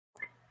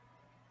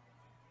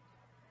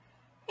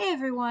Hey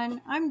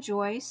everyone, I'm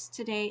Joyce.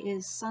 Today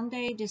is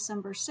Sunday,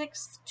 December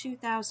 6th,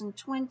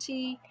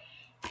 2020,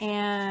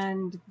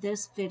 and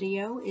this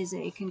video is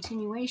a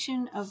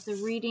continuation of the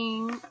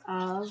reading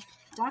of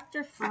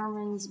Dr.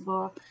 Fuhrman's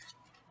book,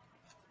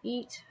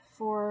 Eat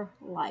for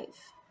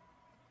Life.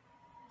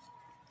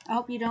 I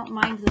hope you don't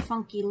mind the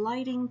funky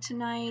lighting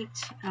tonight.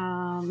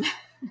 I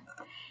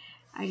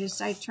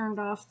turned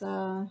off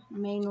the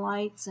main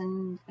lights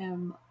and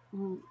am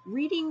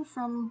reading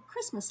from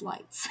Christmas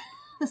lights.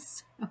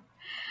 So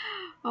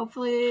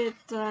hopefully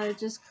it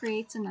just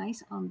creates a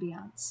nice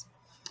ambiance.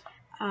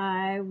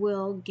 I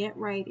will get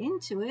right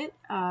into it.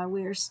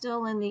 We are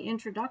still in the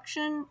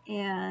introduction,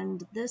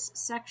 and this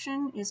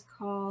section is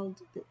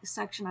called, the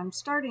section I'm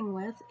starting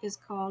with is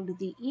called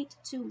the Eat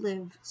to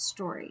Live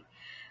story.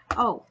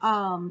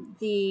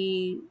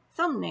 The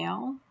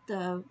thumbnail,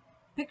 the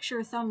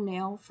picture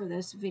thumbnail for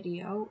this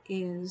video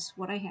is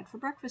what I had for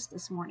breakfast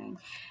this morning.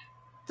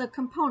 The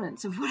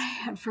components of what I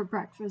had for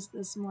breakfast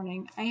this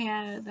morning. I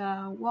had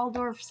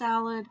Waldorf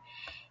salad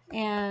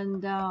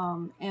and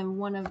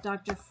one of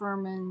Dr.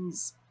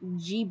 Fuhrman's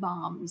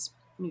G-Bombs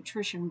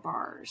nutrition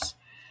bars.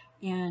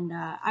 And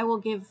I will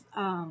give,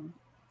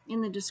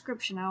 in the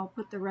description, I'll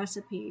put the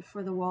recipe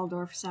for the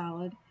Waldorf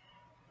salad,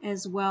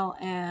 as well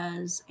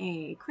as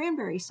a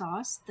cranberry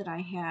sauce that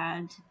I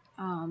had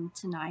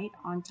tonight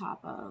on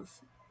top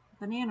of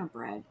banana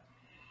bread,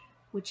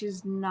 which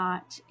is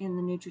not in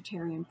the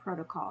nutritarian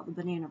protocol. The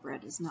banana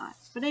bread is not.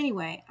 But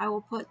anyway, I will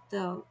put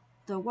the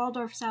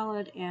Waldorf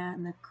salad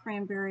and the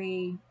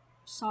cranberry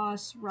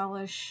sauce,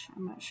 relish,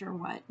 I'm not sure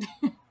what,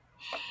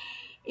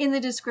 in the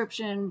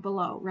description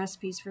below,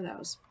 recipes for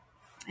those.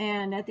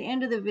 And at the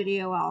end of the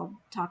video, I'll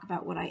talk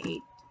about what I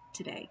ate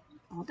today,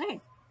 all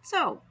day.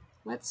 So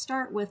let's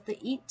start with the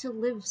Eat to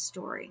Live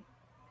story.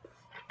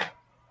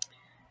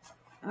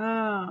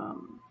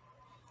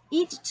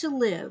 Eat to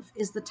Live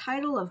is the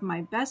title of my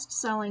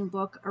best-selling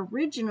book,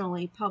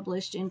 originally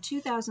published in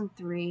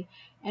 2003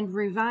 and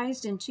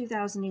revised in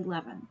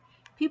 2011.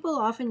 People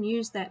often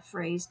use that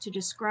phrase to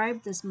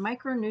describe this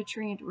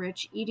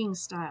micronutrient-rich eating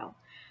style.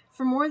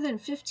 For more than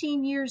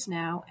 15 years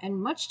now,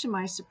 and much to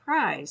my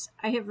surprise,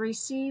 I have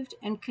received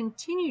and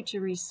continue to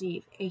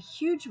receive a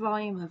huge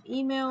volume of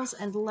emails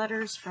and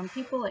letters from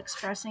people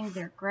expressing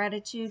their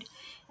gratitude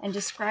and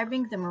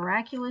describing the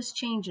miraculous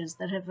changes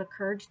that have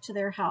occurred to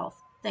their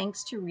health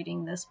thanks to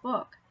reading this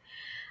book.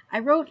 I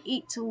wrote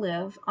Eat to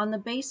Live on the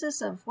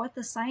basis of what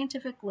the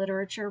scientific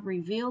literature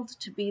revealed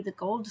to be the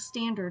gold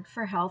standard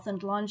for health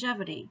and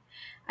longevity.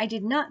 I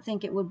did not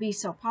think it would be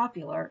so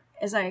popular,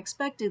 as I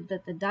expected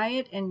that the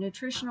diet and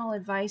nutritional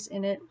advice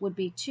in it would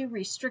be too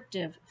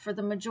restrictive for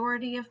the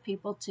majority of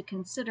people to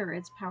consider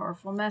its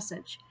powerful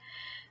message.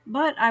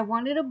 But I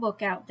wanted a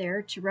book out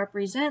there to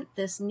represent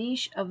this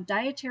niche of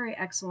dietary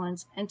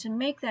excellence and to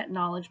make that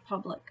knowledge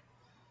public.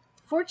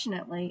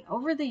 Fortunately,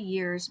 over the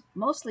years,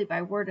 mostly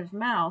by word of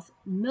mouth,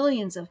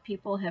 millions of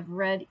people have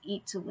read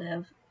Eat to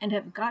Live and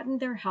have gotten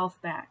their health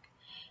back.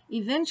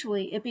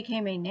 Eventually, it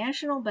became a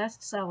national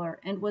bestseller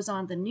and was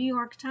on the New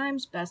York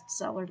Times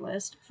bestseller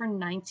list for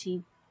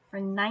 90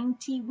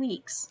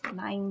 weeks.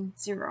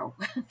 90.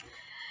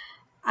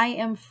 I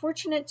am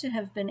fortunate to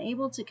have been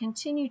able to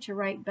continue to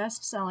write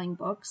best-selling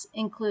books,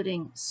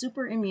 including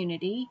Super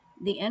Immunity,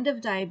 The End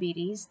of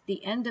Diabetes,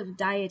 The End of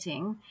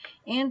Dieting,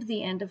 and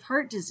The End of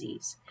Heart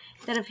Disease,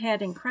 that have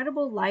had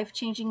incredible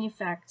life-changing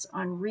effects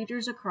on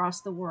readers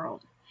across the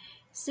world.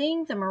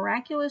 Seeing the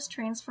miraculous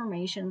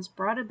transformations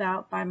brought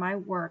about by my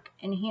work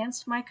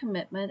enhanced my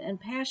commitment and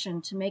passion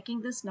to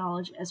making this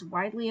knowledge as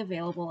widely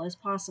available as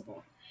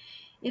possible.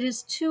 It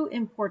is too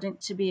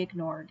important to be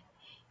ignored.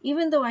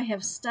 Even though I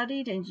have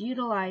studied and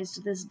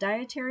utilized this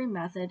dietary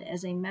method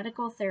as a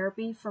medical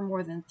therapy for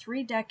more than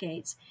 3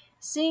 decades,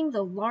 seeing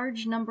the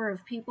large number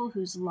of people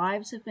whose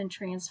lives have been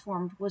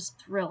transformed was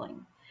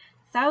thrilling.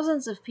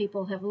 Thousands of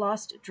people have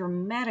lost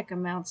dramatic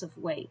amounts of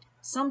weight,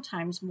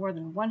 sometimes more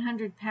than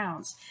 100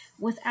 pounds,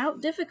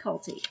 without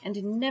difficulty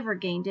and never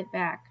gained it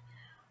back.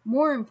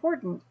 More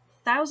important,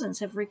 thousands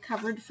have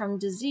recovered from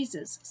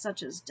diseases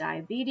such as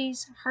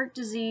diabetes, heart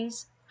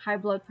disease, high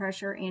blood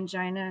pressure,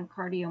 angina, and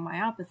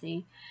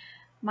cardiomyopathy,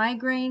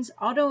 migraines,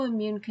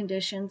 autoimmune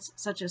conditions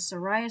such as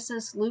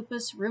psoriasis,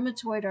 lupus,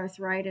 rheumatoid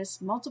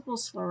arthritis, multiple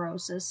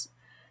sclerosis,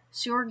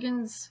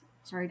 Sjogren's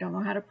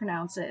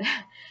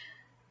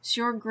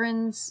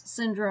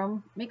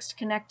syndrome, mixed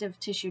connective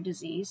tissue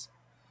disease,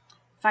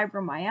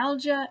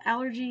 fibromyalgia,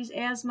 allergies,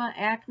 asthma,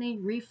 acne,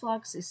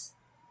 reflux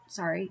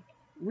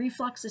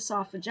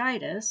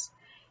esophagitis,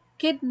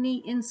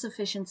 kidney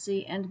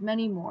insufficiency, and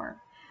many more.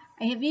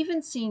 I have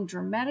even seen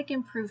dramatic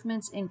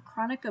improvements in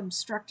chronic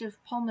obstructive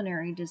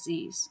pulmonary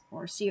disease,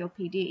 or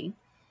COPD,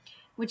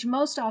 which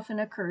most often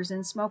occurs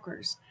in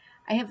smokers.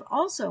 I have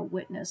also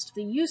witnessed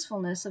the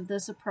usefulness of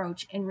this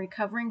approach in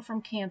recovering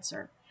from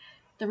cancer.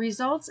 The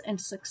results and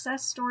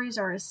success stories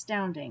are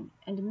astounding,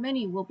 and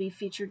many will be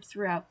featured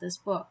throughout this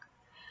book.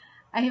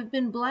 I have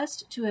been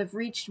blessed to have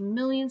reached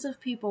millions of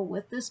people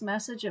with this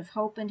message of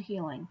hope and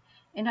healing,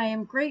 and I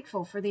am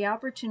grateful for the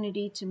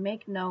opportunity to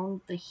make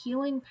known the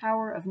healing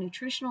power of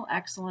nutritional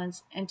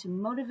excellence and to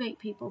motivate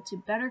people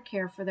to better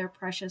care for their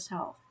precious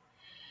health.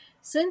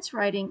 Since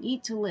writing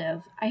Eat to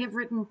Live, I have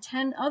written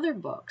 10 other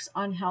books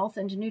on health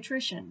and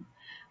nutrition.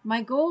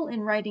 My goal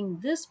in writing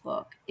this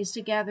book is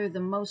to gather the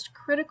most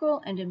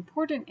critical and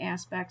important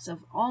aspects of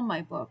all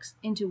my books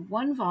into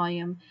one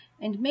volume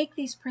and make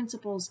these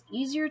principles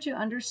easier to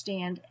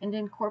understand and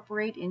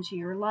incorporate into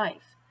your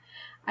life.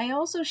 I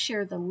also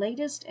share the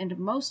latest and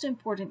most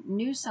important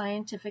new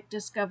scientific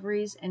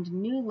discoveries and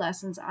new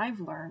lessons I've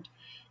learned,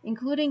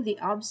 including the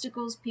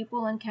obstacles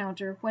people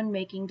encounter when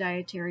making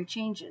dietary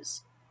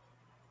changes.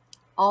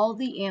 All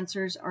the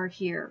answers are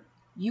here.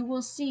 You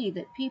will see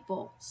that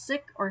people,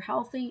 sick or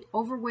healthy,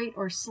 overweight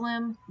or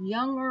slim,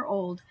 young or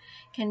old,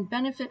 can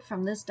benefit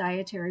from this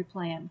dietary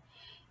plan.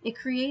 It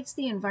creates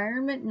the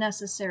environment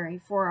necessary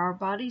for our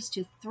bodies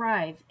to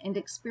thrive and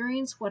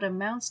experience what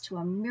amounts to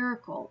a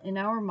miracle in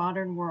our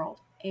modern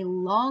world, a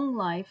long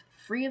life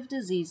free of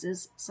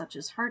diseases such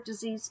as heart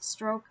disease,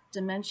 stroke,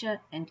 dementia,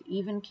 and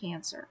even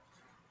cancer.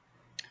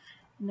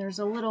 And there's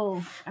a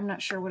little, I'm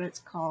not sure what it's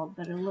called,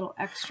 but a little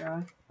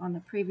extra on the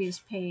previous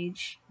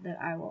page that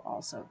I will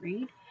also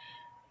read.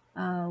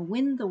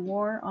 Win the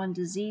war on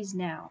disease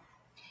now.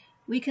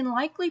 We can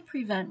likely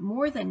prevent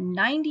more than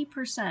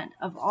 90%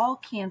 of all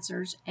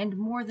cancers and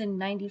more than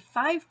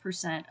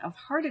 95% of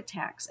heart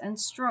attacks and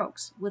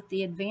strokes with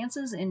the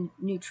advances in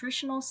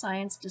nutritional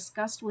science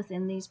discussed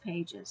within these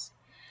pages.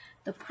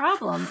 The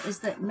problem is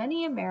that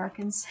many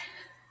Americans...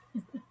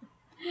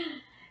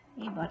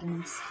 Hey,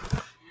 buttons.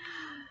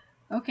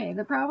 Okay,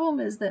 the problem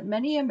is that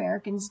many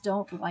Americans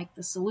don't like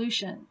the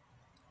solution.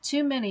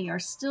 Too many are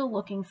still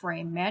looking for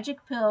a magic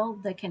pill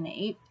that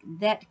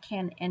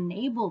can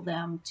enable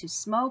them to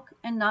smoke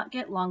and not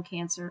get lung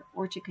cancer,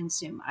 or to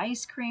consume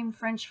ice cream,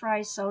 french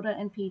fries, soda,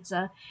 and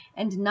pizza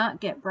and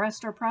not get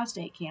breast or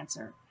prostate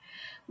cancer.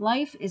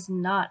 Life is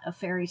not a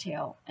fairy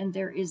tale, and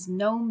there is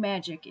no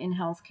magic in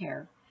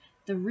healthcare.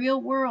 The real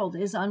world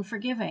is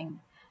unforgiving.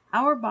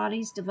 Our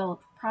bodies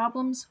develop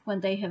problems when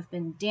they have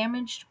been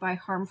damaged by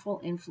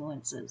harmful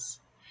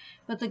influences.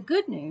 But the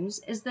good news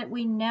is that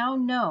we now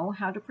know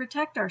how to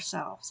protect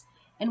ourselves,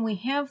 and we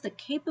have the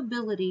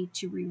capability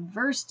to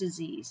reverse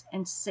disease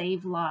and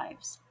save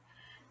lives.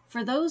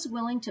 For those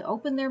willing to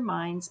open their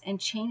minds and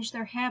change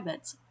their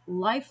habits,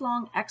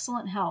 lifelong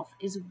excellent health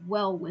is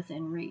well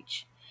within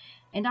reach.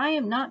 And I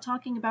am not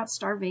talking about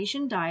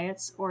starvation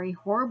diets or a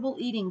horrible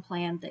eating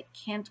plan that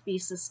can't be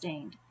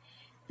sustained.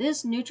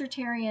 This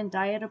nutritarian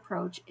diet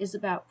approach is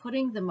about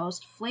putting the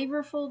most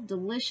flavorful,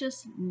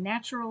 delicious,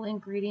 natural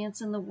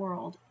ingredients in the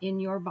world in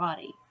your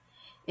body.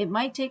 It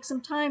might take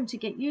some time to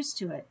get used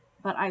to it,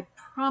 but I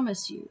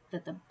promise you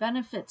that the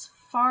benefits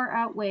far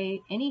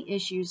outweigh any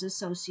issues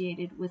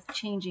associated with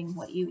changing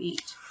what you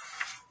eat.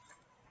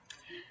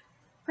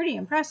 Pretty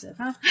impressive,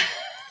 huh?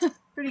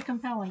 Pretty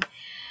compelling.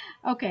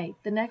 Okay,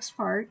 the next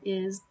part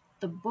is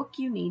the book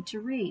you need to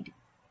read.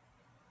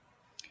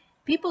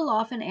 People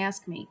often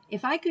ask me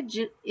if I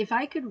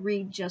could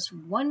read just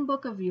one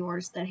book of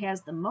yours that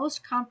has the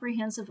most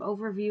comprehensive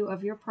overview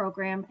of your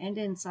program and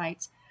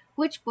insights,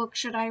 which book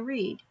should I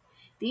read?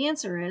 The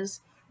answer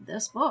is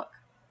this book.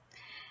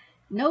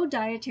 No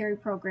dietary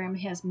program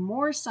has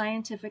more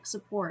scientific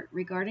support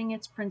regarding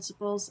its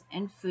principles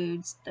and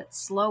foods that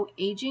slow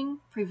aging,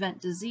 prevent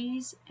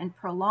disease, and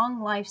prolong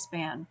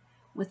lifespan,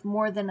 with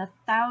more than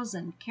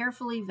 1,000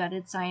 carefully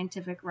vetted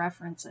scientific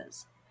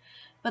references.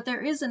 But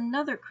there is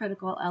another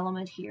critical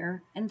element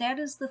here, and that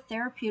is the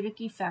therapeutic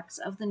effects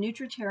of the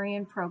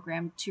nutritarian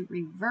program to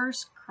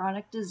reverse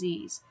chronic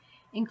disease,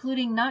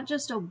 including not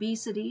just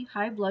obesity,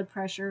 high blood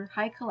pressure,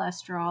 high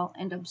cholesterol,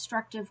 and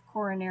obstructive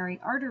coronary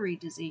artery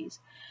disease,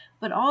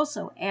 but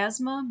also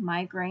asthma,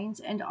 migraines,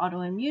 and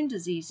autoimmune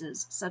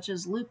diseases such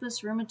as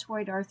lupus,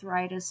 rheumatoid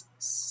arthritis,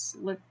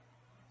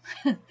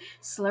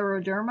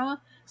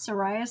 scleroderma,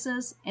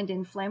 psoriasis, and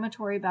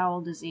inflammatory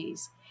bowel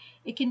disease.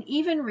 It can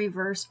even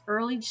reverse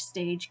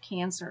early-stage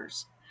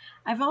cancers.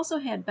 I've also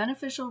had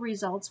beneficial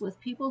results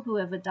with people who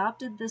have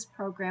adopted this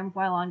program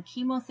while on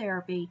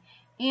chemotherapy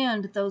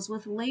and those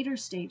with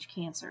later-stage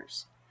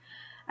cancers.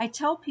 I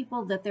tell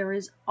people that there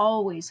is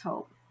always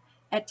hope.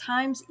 At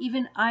times,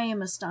 even I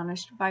am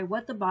astonished by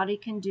what the body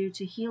can do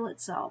to heal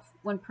itself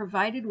when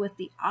provided with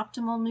the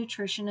optimal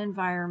nutritional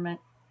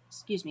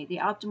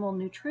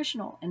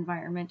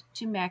environment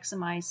to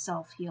maximize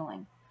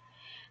self-healing.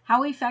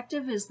 How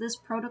effective is this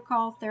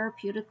protocol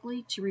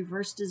therapeutically to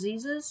reverse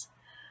diseases?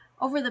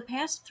 Over the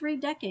past 3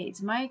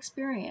 decades, my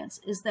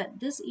experience is that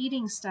this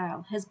eating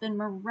style has been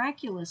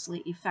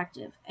miraculously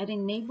effective at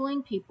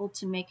enabling people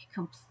to make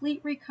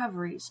complete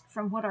recoveries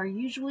from what are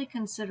usually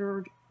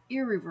considered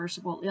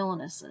irreversible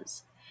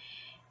illnesses.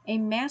 A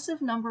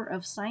massive number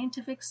of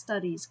scientific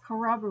studies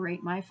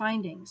corroborate my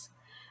findings.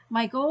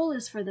 My goal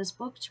is for this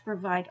book to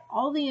provide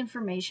all the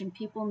information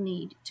people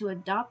need to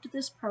adopt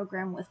this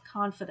program with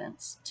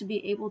confidence, to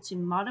be able to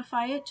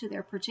modify it to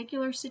their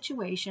particular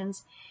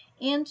situations,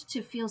 and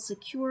to feel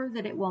secure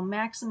that it will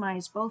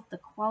maximize both the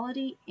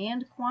quality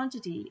and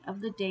quantity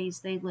of the days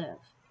they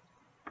live.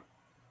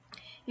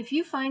 If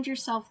you find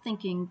yourself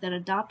thinking that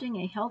adopting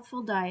a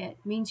healthful diet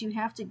means you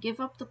have to give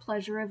up the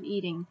pleasure of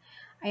eating,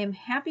 I am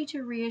happy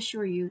to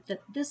reassure you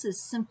that this is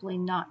simply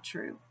not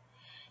true.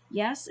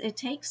 Yes, it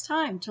takes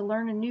time to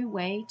learn a new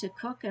way to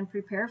cook and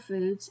prepare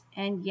foods,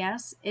 and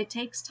yes, it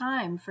takes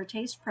time for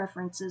taste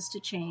preferences to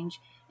change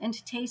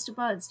and taste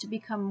buds to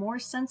become more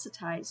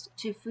sensitized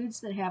to foods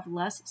that have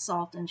less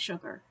salt and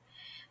sugar.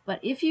 But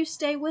if you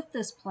stay with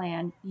this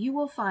plan, you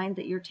will find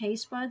that your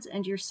taste buds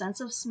and your sense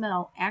of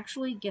smell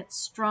actually get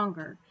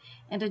stronger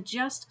and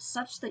adjust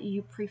such that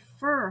you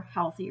prefer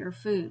healthier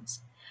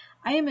foods.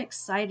 I am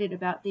excited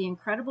about the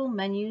incredible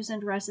menus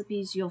and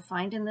recipes you'll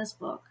find in this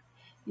book.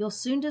 You'll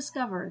soon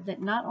discover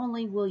that not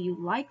only will you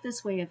like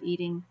this way of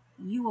eating,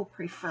 you will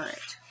prefer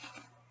it.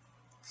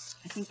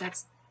 I think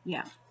that's,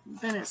 yeah.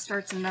 Then it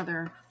starts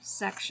another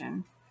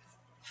section.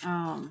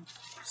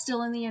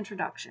 Still in the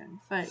introduction,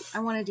 but I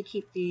wanted to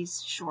keep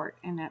these short,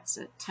 and that's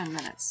at 10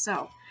 minutes.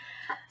 So,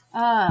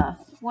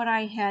 what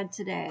I had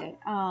today,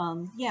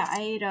 I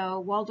ate a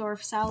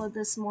Waldorf salad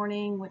this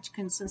morning, which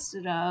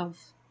consisted of,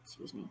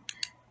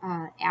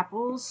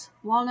 apples,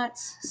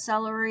 walnuts,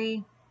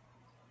 celery,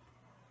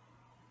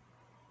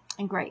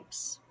 and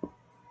grapes.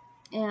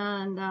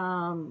 And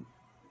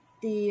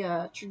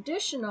the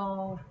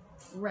traditional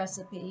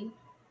recipe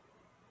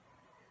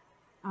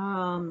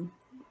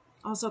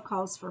also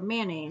calls for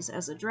mayonnaise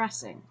as a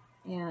dressing.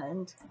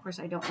 And of course,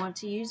 I don't want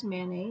to use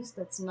mayonnaise.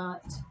 That's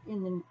not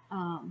in the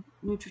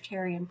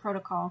nutritarian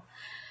protocol.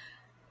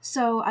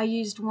 So I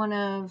used one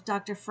of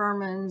Dr.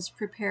 Fuhrman's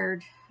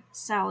prepared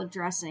salad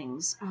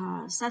dressings,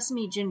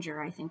 sesame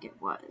ginger, I think it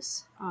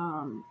was.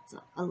 It's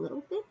a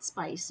little bit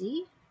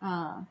spicy,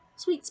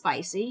 sweet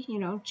spicy,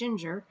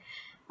 ginger.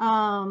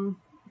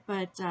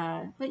 But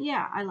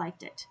yeah, I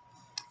liked it.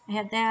 I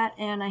had that,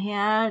 and I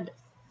had,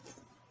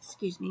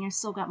 I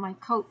still got my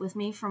coat with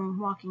me from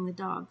walking the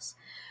dogs.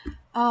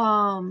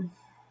 And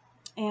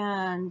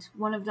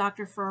one of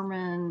Dr.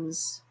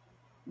 Fuhrman's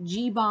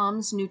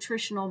G-Bombs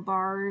nutritional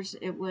bars.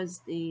 It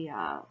was the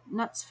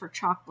nuts for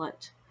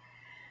chocolate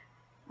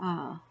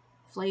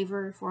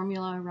flavor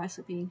formula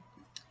recipe.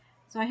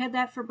 So I had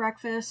that for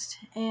breakfast,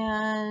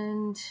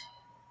 and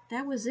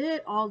that was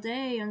it all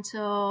day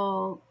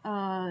until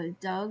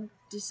Doug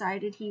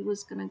decided he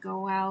was going to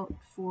go out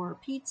for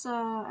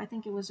pizza. I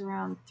think it was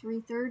around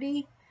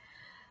 3:30.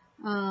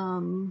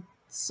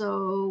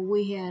 So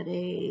we had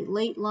a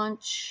late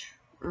lunch,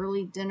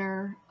 early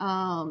dinner.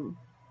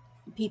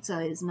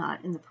 Pizza is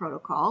not in the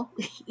protocol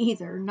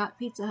either, not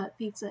Pizza Hut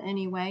pizza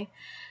anyway.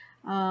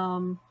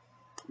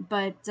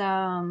 But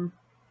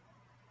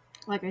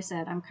like I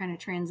said, I'm kind of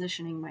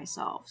transitioning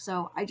myself.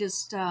 So I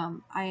just,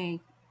 I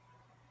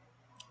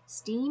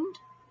steamed,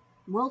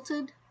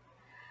 wilted,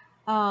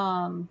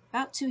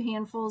 about 2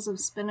 handfuls of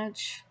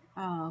spinach,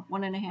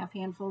 1.5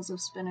 handfuls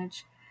of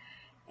spinach,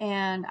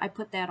 and I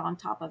put that on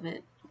top of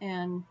it,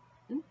 and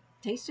it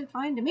tasted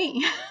fine to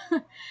me.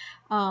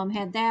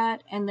 Had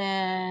that, and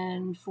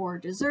then for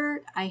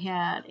dessert, I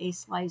had a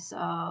slice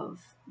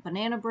of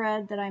banana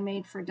bread that I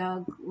made for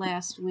Doug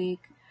last week.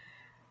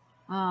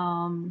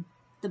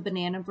 The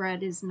banana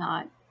bread is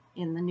not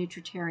in the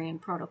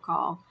nutritarian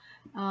protocol,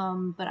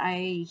 but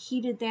I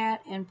heated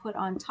that and put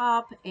on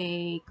top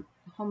a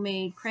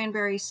homemade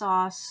cranberry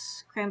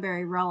sauce,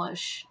 cranberry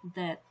relish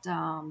that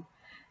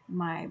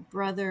my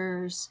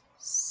brother's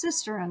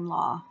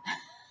sister-in-law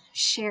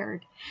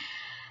shared.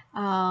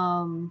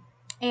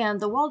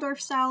 And the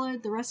Waldorf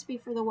salad, the recipe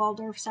for the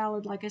Waldorf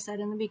salad, like I said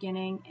in the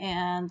beginning,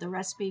 and the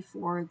recipe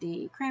for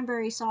the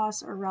cranberry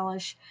sauce or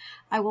relish,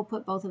 I will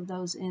put both of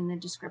those in the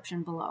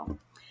description below.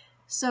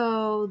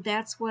 So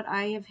that's what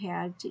I have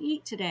had to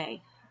eat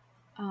today.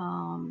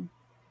 And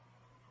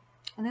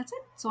that's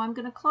it. So I'm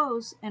going to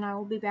close, and I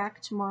will be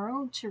back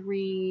tomorrow to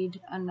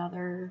read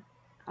another,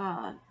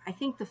 I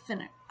think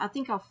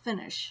I'll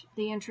finish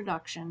the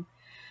introduction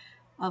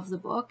of the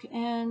book,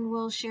 and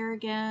we'll share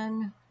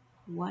again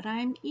what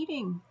I'm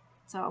eating.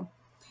 So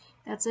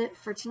that's it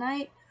for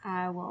tonight.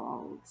 I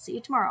will see you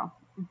tomorrow.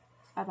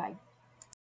 Bye-bye.